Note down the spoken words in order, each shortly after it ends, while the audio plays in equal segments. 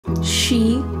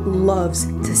She loves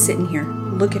to sit in here.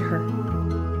 Look at her.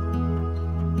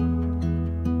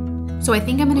 So I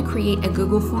think I'm gonna create a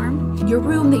Google form. Your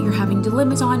room that you're having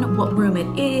dilemmas on, what room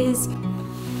it is.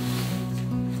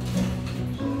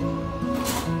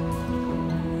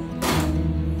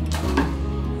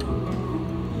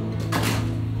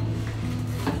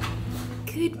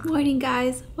 Good morning,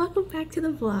 guys. Welcome back to the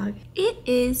vlog. It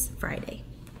is Friday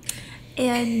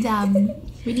and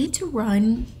we need to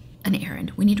run an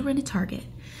errand. We need to run to Target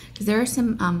because there are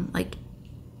some like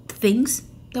things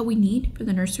that we need for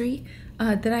the nursery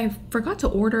that I forgot to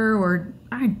order, or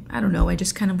I don't know. I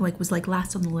just kind of like was like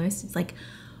last on the list. It's like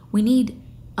we need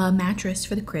a mattress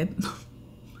for the crib.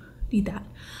 Need that.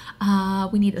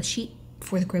 We need a sheet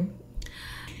for the crib.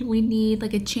 We need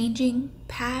like a changing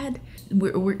pad.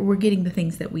 We're getting the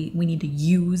things that we need to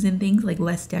use and things like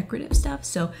less decorative stuff.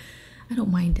 So I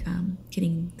don't mind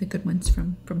getting the good ones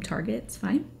from Target. It's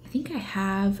fine. I think I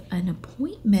have an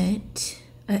appointment.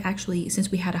 Actually,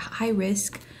 since we had a high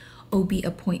risk OB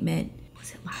appointment,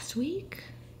 was it last week?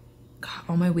 God,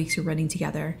 all my weeks are running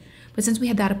together. But since we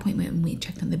had that appointment and we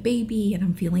checked on the baby and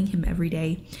I'm feeling him every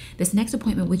day, this next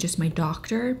appointment with just my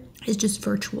doctor is just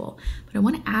virtual. But I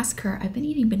want to ask her, I've been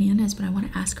eating bananas, but I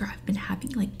want to ask her, I've been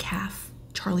having like calf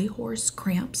Charlie horse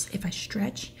cramps if I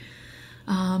stretch.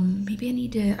 Maybe I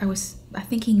need to, I was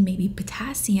thinking maybe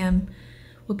potassium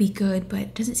would be good, but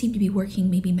it doesn't seem to be working.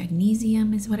 Maybe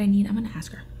magnesium is what I need. I'm going to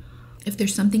ask her if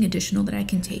there's something additional that I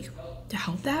can take to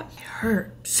help that. It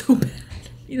hurt so bad,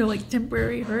 you know, like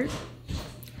temporary hurt.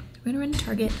 We're gonna run to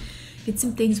Target, get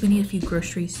some things. We need a few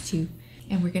groceries too,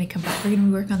 and we're gonna come back. We're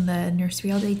gonna work on the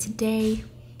nursery all day today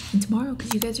and tomorrow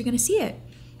because you guys are gonna see it.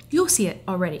 You'll see it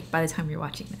already by the time you're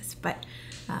watching this. But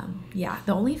yeah,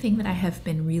 the only thing that I have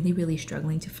been really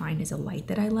struggling to find is a light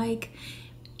that I like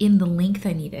in the length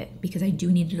I need it, because I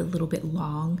do need it a little bit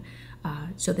long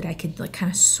so that I could like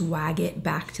kind of swag it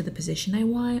back to the position I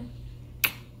want.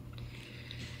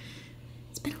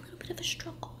 It's been a little bit of a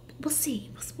struggle. We'll see.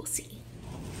 We'll see.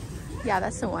 Yeah,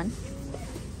 that's the one.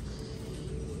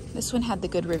 This one had the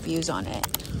good reviews on it.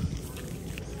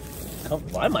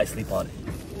 Why am I asleep on it?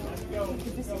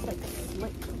 Because this is like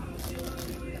slick.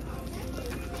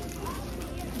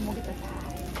 And we'll get the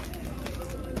pad.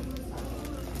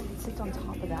 It sits on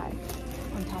top of that,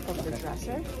 on top of the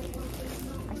dresser.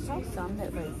 I saw some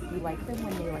that like you like them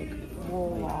when they like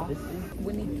roll off.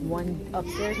 We need one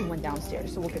upstairs and one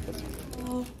downstairs, so we'll get this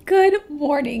one. Good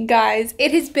morning, guys.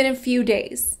 It has been a few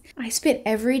days. I spent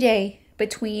every day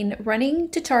between running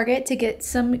to Target to get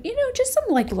some, you know, just some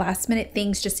like last minute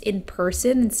things just in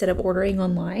person instead of ordering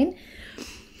online.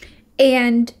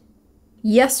 And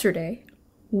yesterday,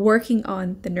 working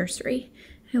on the nursery.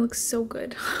 It looks so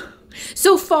good.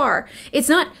 So far, it's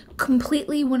not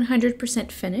completely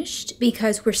 100% finished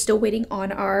because we're still waiting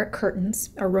on our curtains,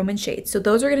 our Roman shades. So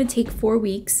those are gonna take 4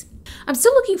 weeks. I'm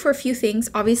still looking for a few things.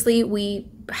 Obviously, we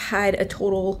had a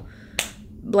total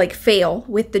like fail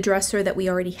with the dresser that we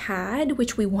already had,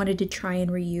 which we wanted to try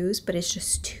and reuse, but it's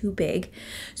just too big.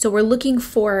 So we're looking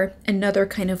for another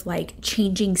kind of like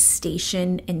changing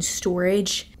station and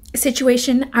storage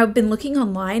situation. I've been looking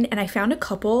online and I found a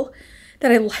couple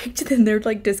that I liked, then they're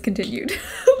like discontinued.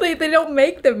 they don't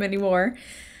make them anymore.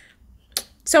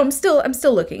 So I'm still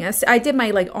looking. I did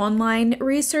my like online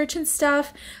research and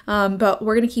stuff, but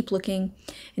we're gonna keep looking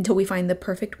until we find the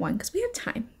perfect one because we have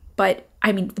time. But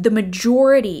I mean, the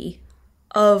majority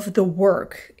of the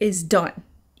work is done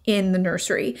in the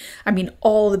nursery. I mean,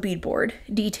 all the beadboard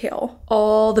detail,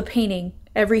 all the painting,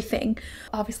 everything.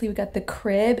 Obviously, we got the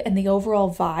crib and the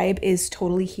overall vibe is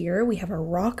totally here. We have our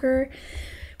rocker.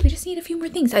 We just need a few more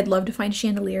things. I'd love to find a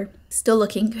chandelier. Still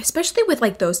looking, especially with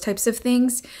like those types of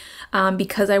things,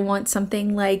 because I want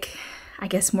something like, I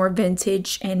guess, more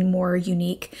vintage and more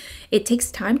unique. It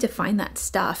takes time to find that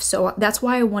stuff. So that's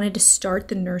why I wanted to start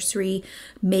the nursery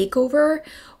makeover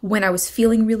when I was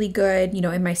feeling really good, you know,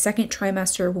 in my second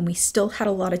trimester when we still had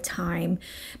a lot of time,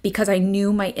 because I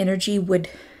knew my energy would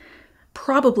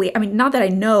probably, I mean, not that I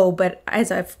know, but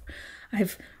as I've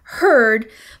heard,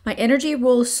 my energy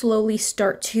will slowly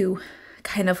start to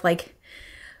kind of like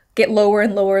get lower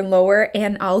and lower and lower,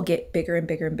 and I'll get bigger and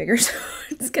bigger and bigger. So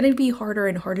it's gonna be harder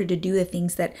and harder to do the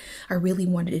things that I really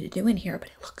wanted to do in here, but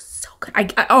it looks so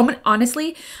good.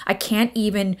 Honestly, I can't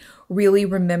even really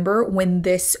remember when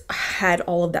this had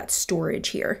all of that storage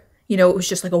here. You know, it was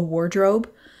just like a wardrobe,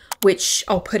 which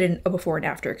I'll put in a before and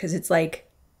after because it's like,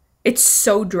 it's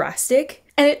so drastic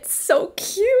and it's so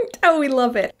cute. Oh, we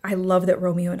love it. I love that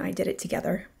Romeo and I did it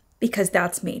together. because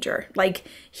that's major. Like,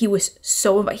 he was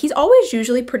so, he's always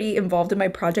usually pretty involved in my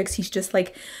projects. He's just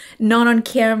like not on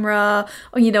camera,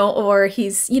 you know, or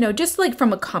he's, you know, just like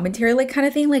from a commentary like kind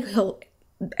of thing. Like,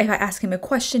 if I ask him a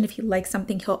question, if he likes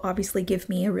something, he'll obviously give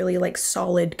me a really like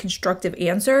solid, constructive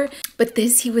answer. But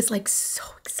this, he was like so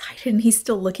excited, and he's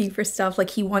still looking for stuff. Like,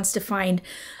 he wants to find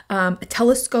a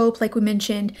telescope, like we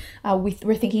mentioned.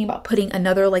 We're thinking about putting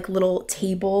another like little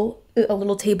table, a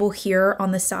little table here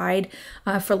on the side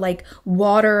for like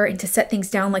water and to set things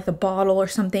down, like the bottle or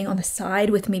something on the side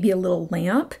with maybe a little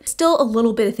lamp. Still a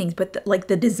little bit of things, but like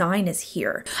the design is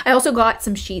here. I also got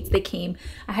some sheets that came,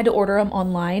 I had to order them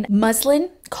online. Muslin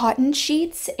cotton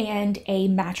sheets and a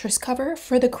mattress cover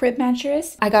for the crib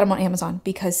mattress. I got them on Amazon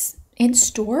because in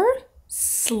store,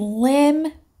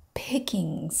 slim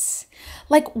pickings.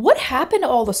 Like, what happened to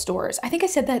all the stores? I think I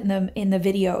said that in the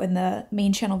video, in the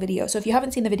main channel video. So if you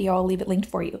haven't seen the video, I'll leave it linked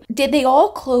for you. Did they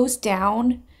all close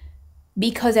down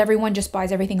because everyone just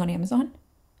buys everything on Amazon?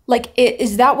 Like,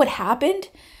 is that what happened?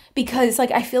 Because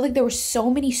like, I feel like there were so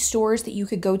many stores that you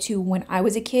could go to when I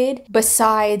was a kid,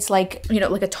 besides like, you know,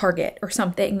 like a Target or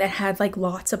something that had like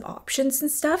lots of options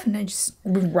and stuff. And I just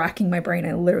was racking my brain.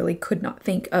 I literally could not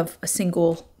think of a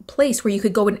single place where you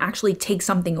could go and actually take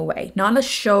something away. Not a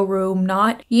showroom,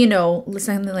 not, you know,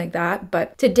 something like that.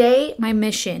 But today my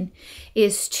mission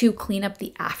is to clean up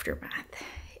the aftermath.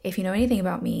 If you know anything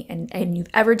about me and you've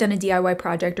ever done a DIY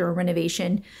project or a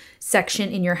renovation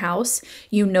section in your house,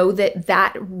 you know that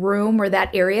that room or that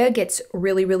area gets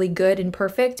really, really good and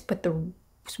perfect, but the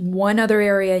one other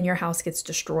area in your house gets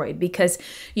destroyed because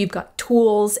you've got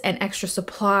tools and extra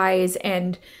supplies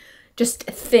and just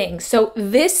things. So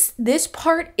this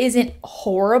part isn't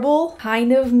horrible.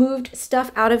 Kind of moved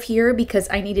stuff out of here because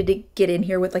I needed to get in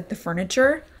here with like the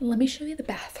furniture. Let me show you the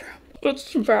bathroom.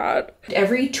 It's bad.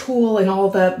 Every tool and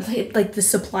all the like the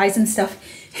supplies and stuff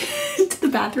to the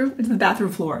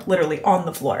bathroom floor, literally on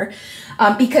the floor,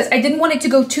 because I didn't want it to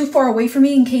go too far away from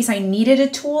me in case I needed a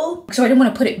tool. So I didn't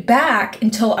want to put it back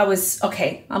until I was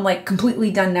okay. I'm like completely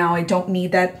done now. I don't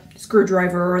need that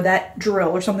screwdriver or that drill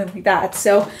or something like that.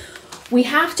 So we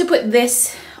have to put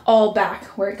this all back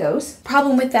where it goes.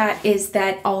 Problem with that is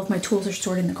that all of my tools are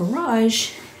stored in the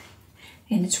garage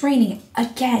and it's raining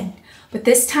again. But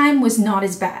this time was not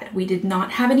as bad. We did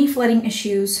not have any flooding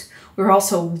issues. We were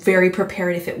also very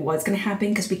prepared if it was gonna happen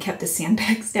because we kept the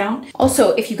sandbags down.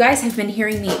 Also, if you guys have been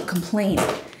hearing me complain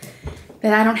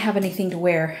that I don't have anything to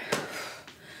wear,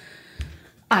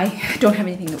 I don't have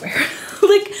anything to wear.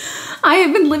 Like, I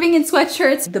have been living in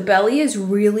sweatshirts. The belly is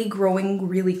really growing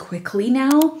really quickly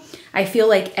now. I feel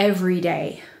like every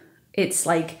day it's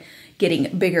like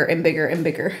getting bigger and bigger and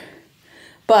bigger.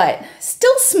 But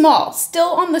still small,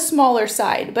 still on the smaller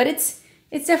side, but it's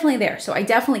definitely there. So I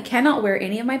definitely cannot wear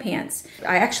any of my pants.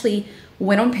 I actually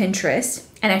went on Pinterest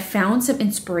and I found some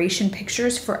inspiration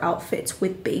pictures for outfits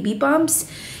with baby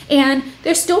bumps. And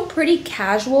they're still pretty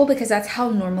casual because that's how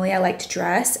normally I like to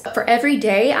dress. For every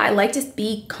day, I like to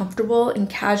be comfortable and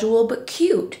casual, but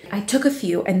cute. I took a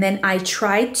few and then I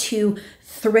tried to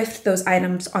thrift those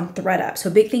items on ThredUp.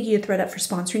 So big thank you to ThredUp for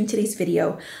sponsoring today's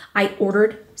video. I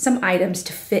ordered some items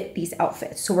to fit these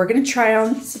outfits. So we're gonna try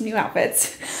on some new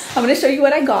outfits. I'm gonna show you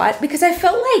what I got because I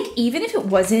felt like even if it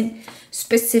wasn't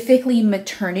specifically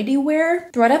maternity wear,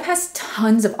 ThredUp has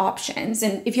tons of options.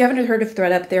 And if you haven't heard of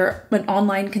ThredUp, they're an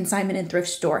online consignment and thrift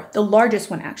store, the largest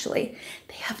one actually.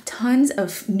 They have tons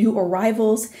of new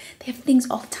arrivals. They have things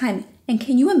all the time. And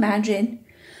can you imagine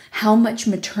how much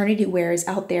maternity wear is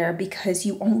out there because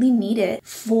you only need it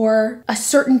for a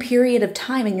certain period of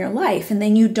time in your life and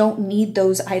then you don't need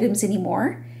those items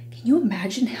anymore? Can you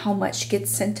imagine how much gets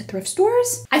sent to thrift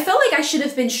stores? I felt like I should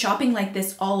have been shopping like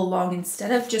this all along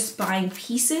instead of just buying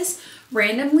pieces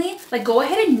randomly. Like, go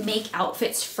ahead and make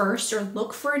outfits first or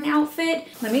look for an outfit.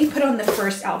 Let me put on the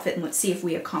first outfit and let's see if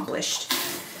we accomplished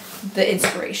the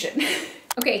inspiration.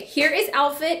 Okay, here is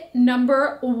outfit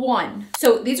number 1.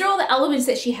 So these are all the elements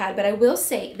that she had, but I will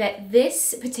say that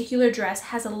this particular dress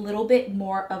has a little bit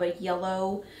more of a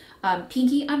yellow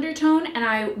pinky undertone, and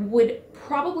I would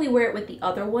probably wear it with the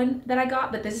other one that I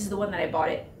got, but this is the one that I bought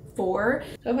it for.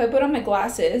 So if I put on my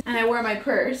glasses and I wear my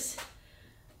purse,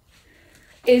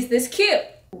 is this cute?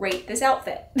 Rate this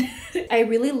outfit. I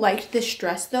really liked this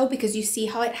dress though because you see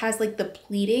how it has like the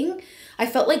pleating. I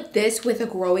felt like this with a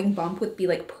growing bump would be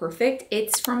like perfect.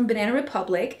 It's from Banana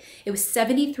Republic. It was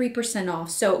 73% off.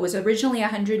 So it was originally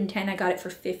 $110. I got it for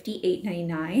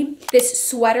 $58.99. This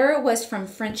sweater was from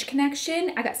French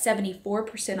Connection. I got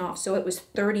 74% off. So it was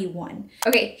 $31.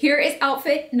 Okay, here is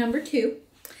outfit number 2.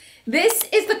 This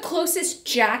is the closest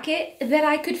jacket that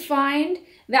I could find.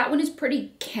 That one is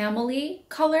pretty camel-y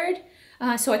colored.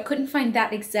 So I couldn't find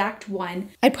that exact one.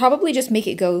 I'd probably just make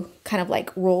it go kind of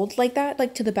like rolled like that,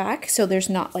 like to the back. So there's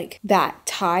not like that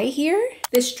tie here.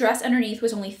 This dress underneath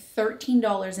was only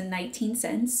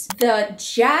 $13.19. The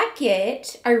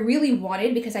jacket I really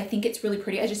wanted because I think it's really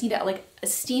pretty. I just need to like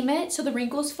steam it so the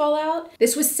wrinkles fall out.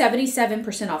 This was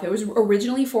 77% off. It was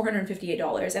originally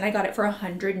 $458 and I got it for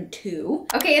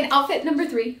 $102. Okay, and outfit number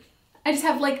 3. I just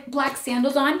have like black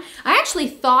sandals on. I actually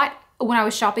thought when I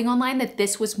was shopping online that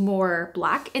this was more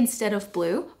black instead of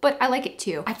blue, but I like it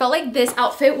too. I felt like this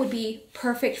outfit would be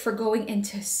perfect for going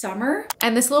into summer.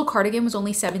 And this little cardigan was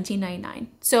only $17.99.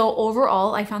 So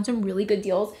overall, I found some really good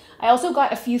deals. I also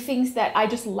got a few things that I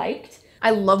just liked. I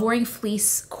love wearing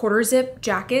fleece quarter zip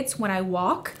jackets when I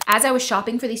walk. As I was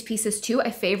shopping for these pieces too,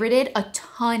 I favorited a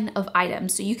ton of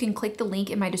items. So you can click the link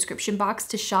in my description box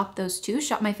to shop those too,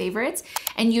 shop my favorites,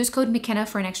 and use code MaCenna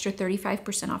for an extra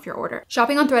 35% off your order.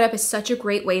 Shopping on ThredUp is such a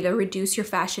great way to reduce your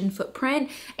fashion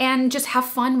footprint and just have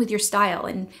fun with your style.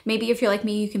 And maybe if you're like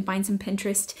me, you can find some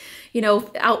Pinterest, you know,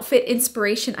 outfit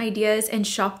inspiration ideas and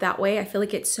shop that way. I feel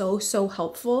like it's so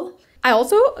helpful. I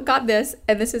also got this,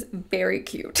 and this is very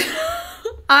cute.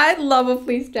 I love a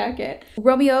fleece jacket.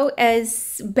 Romeo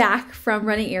is back from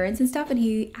running errands and stuff, and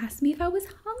he asked me if I was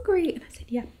hungry. And I said,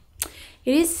 yeah.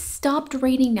 It is stopped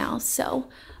raining now, so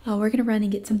we're gonna run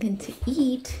and get something to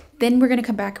eat. Then we're gonna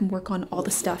come back and work on all the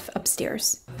stuff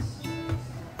upstairs.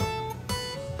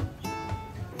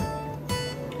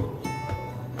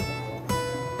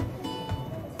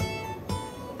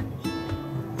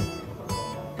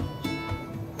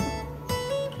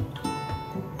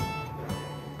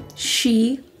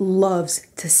 She loves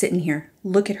to sit in here.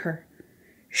 Look at her.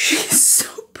 She's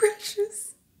so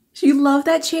precious. Do you love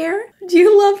that chair? Do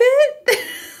you love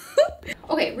it?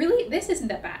 Okay, really, this isn't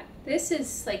that bad. This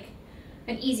is like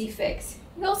an easy fix.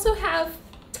 We also have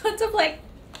tons of like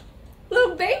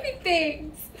little baby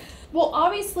things. We'll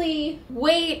obviously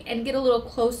wait and get a little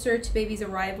closer to baby's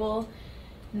arrival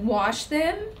and wash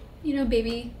them. You know,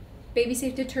 baby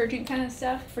safe detergent kind of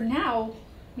stuff. For now,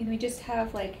 I mean, we just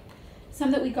have like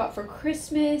some that we got for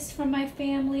Christmas from my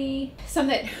family. Some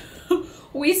that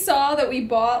we saw that we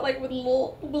bought like with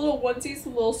little onesies,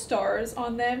 little stars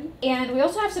on them. And we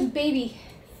also have some baby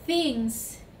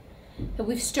things that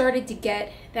we've started to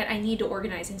get that I need to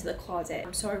organize into the closet.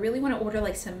 So I really want to order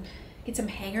like get some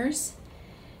hangers,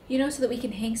 you know, so that we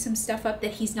can hang some stuff up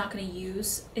that he's not going to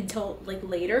use until like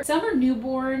later. Some are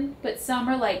newborn, but some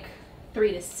are like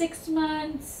 3 to 6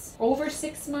 months, over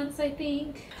 6 months, I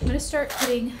think. I'm gonna start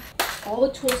putting all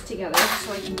the tools together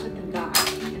so I can put them back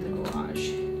in the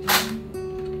garage.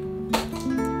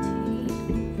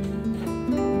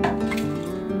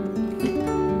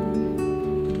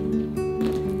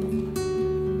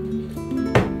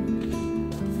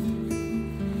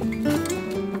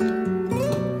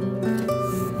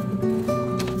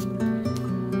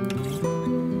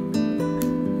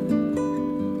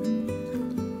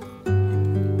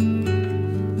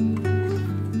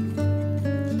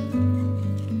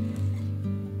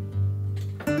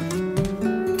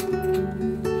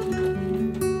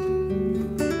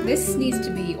 This needs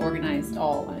to be organized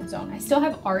all on its own. I still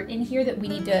have art in here that we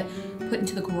need to put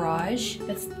into the garage.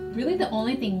 That's really the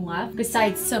only thing left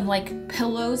besides some like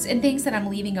pillows and things that I'm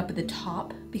leaving up at the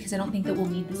top because I don't think that we'll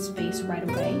need the space right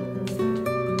away.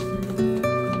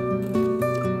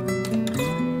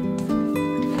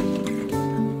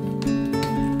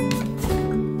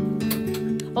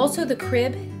 Also, the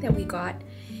crib that we got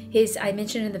is, I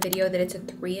mentioned in the video that it's a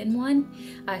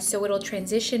 3-in-1. So it'll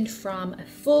transition from a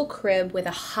full crib with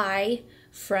a high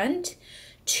front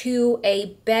to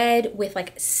a bed with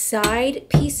like side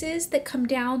pieces that come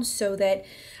down so that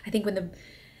I think when the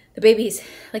baby's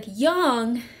like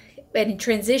young and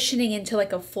transitioning into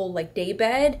like a full like day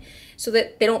bed so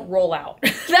that they don't roll out.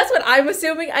 That's what I'm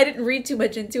assuming. I didn't read too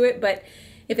much into it, but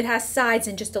if it has sides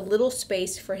and just a little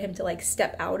space for him to like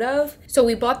step out of. So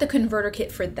we bought the converter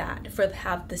kit for that, for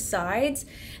have the sides.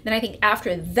 Then I think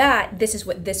after that, this is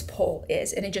what this pole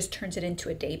is, and it just turns it into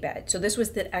a day bed. So this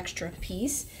was the extra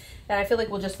piece that I feel like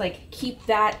we'll just like keep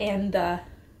that and the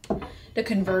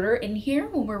converter in here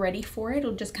when we're ready for it.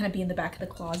 It'll just kind of be in the back of the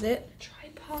closet.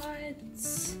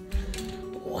 Tripods,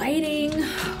 lighting, a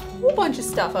whole bunch of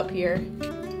stuff up here.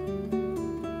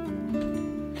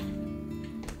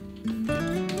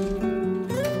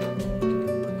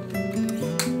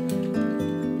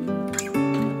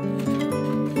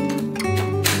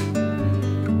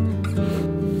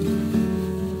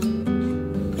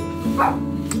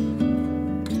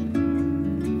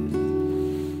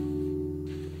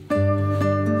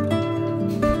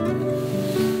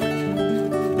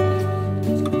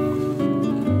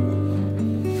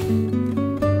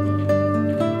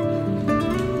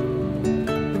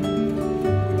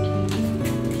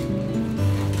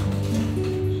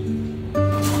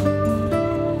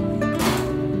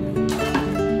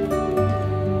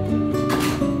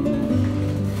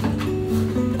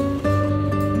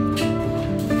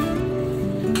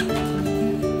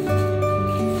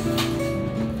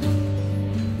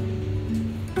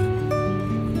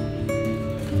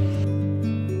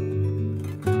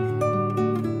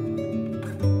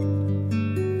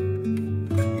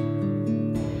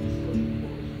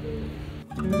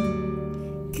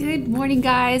 morning,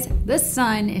 guys. The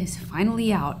sun is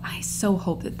finally out. I so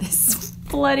hope that this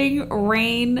flooding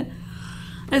rain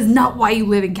is not why you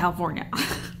live in California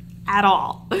at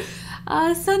all.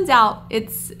 Sun's out.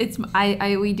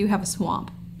 We do have a swamp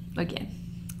again,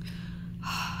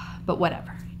 but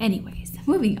whatever. Anyways,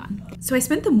 moving on. So I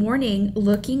spent the morning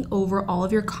looking over all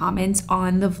of your comments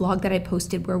on the vlog that I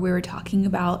posted where we were talking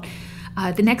about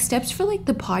the next steps for like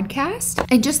the podcast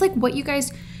and just like what you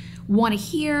guys want to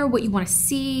hear, what you want to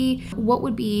see, what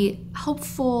would be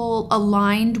helpful,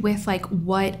 aligned with like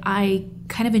what I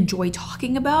kind of enjoy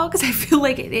talking about, because I feel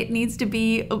like it needs to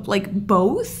be like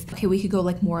both. Okay, we could go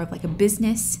like more of like a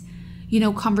business,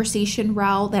 conversation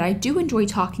route that I do enjoy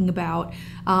talking about,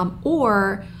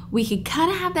 or we could kind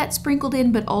of have that sprinkled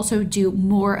in, but also do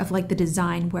more of like the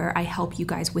design where I help you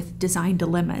guys with design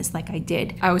dilemmas like I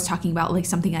did. I was talking about like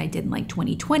something I did in like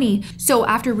 2020. So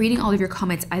after reading all of your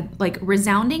comments, I like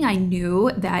resounding, I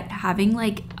knew that having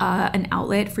like an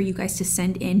outlet for you guys to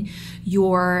send in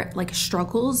your like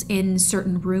struggles in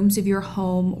certain rooms of your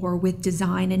home or with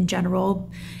design in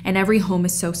general, and every home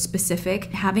is so specific,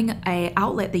 having an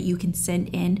outlet that you can send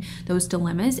in those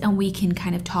dilemmas and we can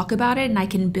kind of talk about it, and I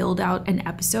can build out an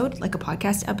episode, like a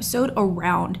podcast episode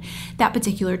around that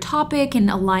particular topic and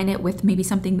align it with maybe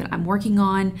something that I'm working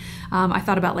on. I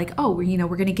thought about like, we're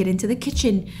going to get into the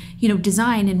kitchen,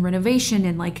 design and renovation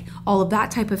and like all of that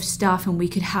type of stuff. And we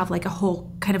could have like a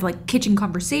whole kind of like kitchen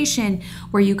conversation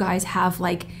where you guys have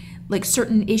like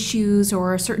certain issues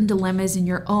or certain dilemmas in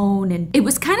your own. And it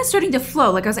was kind of starting to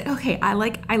flow. Like I was like, okay, I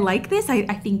like this. I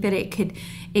think that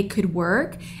it could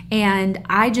work. And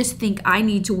I just think I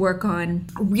need to work on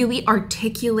really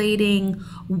articulating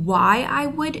why I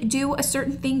would do a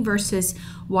certain thing versus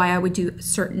why I would do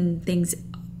certain things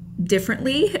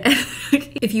differently.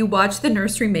 If you watch the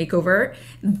nursery makeover,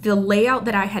 the layout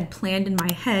that I had planned in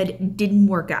my head didn't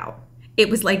work out. It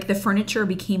was like the furniture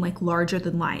became like larger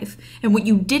than life. And what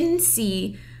you didn't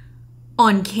see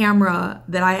on camera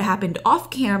that I happened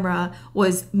off camera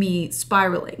was me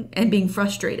spiraling and being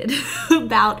frustrated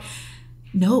about,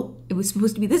 no, it was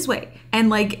supposed to be this way. And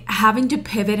like having to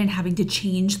pivot and having to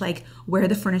change like where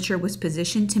the furniture was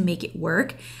positioned to make it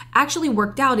work actually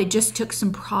worked out. It just took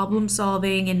some problem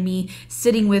solving and me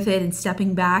sitting with it and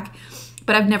stepping back.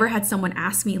 But I've never had someone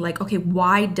ask me like, okay,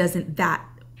 why doesn't that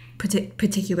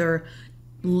particular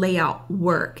layout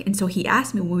work? And so he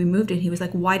asked me when we moved in, he was like,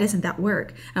 why doesn't that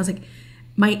work? And I was like,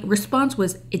 my response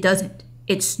was, it doesn't.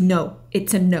 It's no.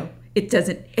 It's a no. It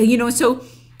doesn't. So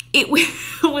it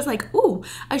was like, ooh,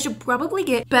 I should probably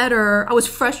get better. I was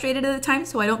frustrated at the time,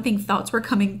 so I don't think thoughts were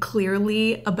coming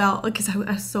clearly about, because I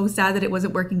was so sad that it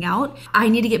wasn't working out. I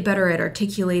need to get better at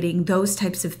articulating those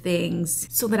types of things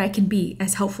so that I can be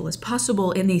as helpful as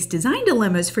possible in these design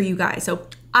dilemmas for you guys. So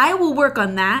I will work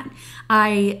on that.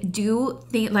 I do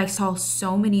think, like, saw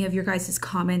so many of your guys'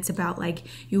 comments about like,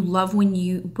 you love when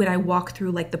I walk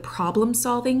through like the problem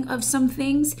solving of some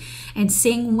things and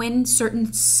seeing when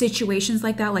certain situations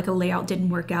like that, like a layout didn't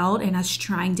work out, and us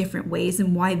trying different ways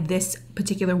and why this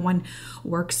particular one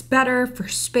works better for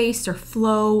space or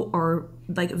flow or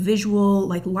like visual,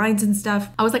 like lines and stuff.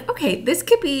 I was like, okay, this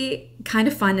could be kind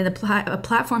of fun. And a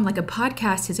platform like a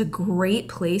podcast is a great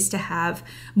place to have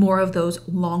more of those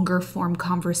longer form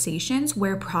conversations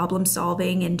where problem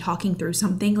solving and talking through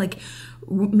something like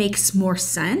makes more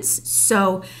sense.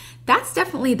 So that's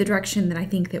definitely the direction that I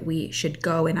think that we should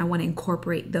go. And I want to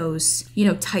incorporate those,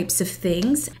 types of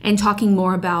things, and talking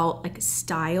more about like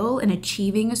style and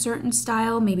achieving a certain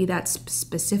style. Maybe that's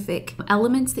specific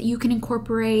elements that you can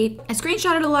incorporate. I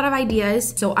screenshotted a lot of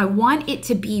ideas. So I want it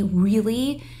to be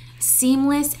really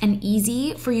seamless and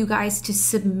easy for you guys to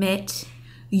submit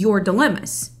your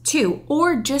dilemmas too,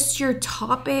 or just your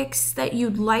topics that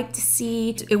you'd like to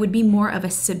see. It would be more of a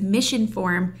submission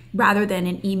form rather than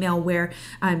an email where,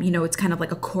 it's kind of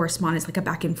like a correspondence, like a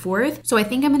back and forth. So I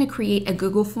think I'm going to create a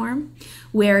Google form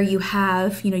where you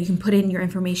have, you can put in your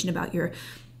information about your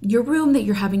room that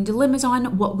you're having dilemmas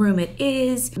on, what room it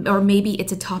is, or maybe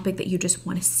it's a topic that you just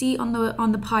want to see on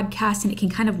the podcast, and it can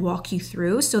kind of walk you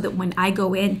through so that when I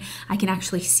go in, I can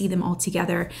actually see them all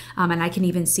together. And I can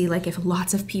even see like if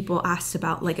lots of people asked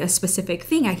about like a specific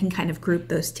thing, I can kind of group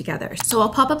those together. So I'll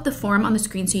pop up the form on the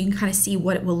screen so you can kind of see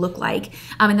what it will look like.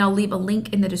 And I'll leave a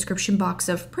link in the description box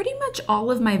of pretty much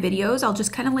all of my videos. I'll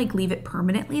just kind of like leave it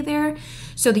permanently there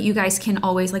so that you guys can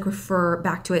always like refer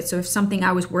back to it. So if something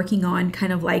I was working on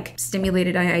kind of like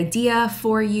stimulated an idea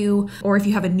for you, or if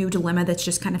you have a new dilemma that's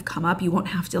just kind of come up, you won't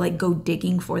have to like go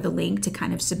digging for the link to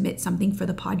kind of submit something for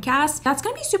the podcast. That's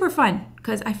gonna be super fun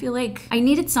because I feel like I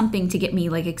needed something to get me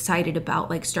like excited about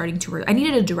like starting to, I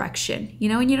needed a direction,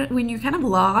 when you're kind of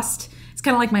lost. It's it's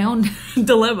kind of like my own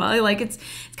dilemma. Like it's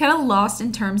kind of lost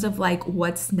in terms of like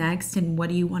what's next and what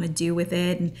do you want to do with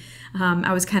it. And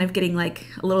I was kind of getting like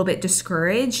a little bit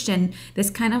discouraged, and this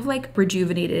kind of like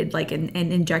rejuvenated like and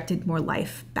injected more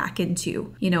life back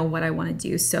into, you know, what I want to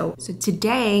do. So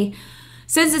today,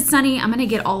 since it's sunny, I'm gonna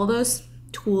get all of those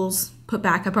tools put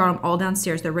back. I brought them all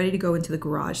downstairs. They're ready to go into the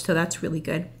garage. So that's really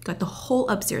good. Got the whole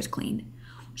upstairs cleaned,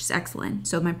 which is excellent.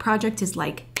 So my project is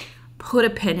like, put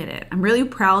a pin in it. I'm really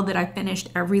proud that I finished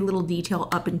every little detail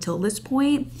up until this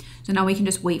point. So now we can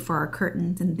just wait for our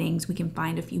curtains and things. We can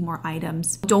find a few more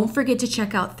items. Don't forget to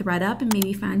check out ThredUp and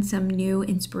maybe find some new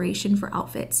inspiration for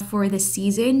outfits. For this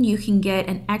season, you can get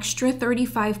an extra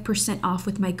 35% off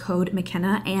with my code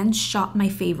MaCenna and shop my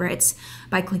favorites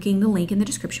by clicking the link in the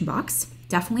description box.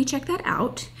 Definitely check that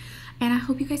out. And I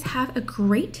hope you guys have a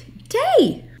great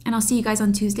day. And I'll see you guys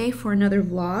on Tuesday for another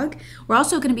vlog. We're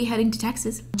also going to be heading to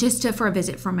Texas just for a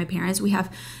visit from my parents. We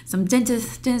have some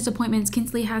dentist appointments.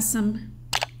 Kinsley has some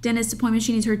dentist appointments.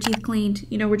 She needs her teeth cleaned.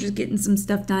 You know, we're just getting some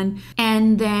stuff done.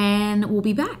 And then we'll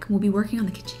be back. We'll be working on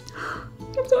the kitchen.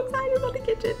 I'm so excited about the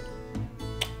kitchen.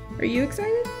 Are you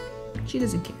excited? She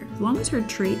doesn't care. As long as her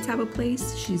treats have a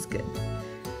place, she's good.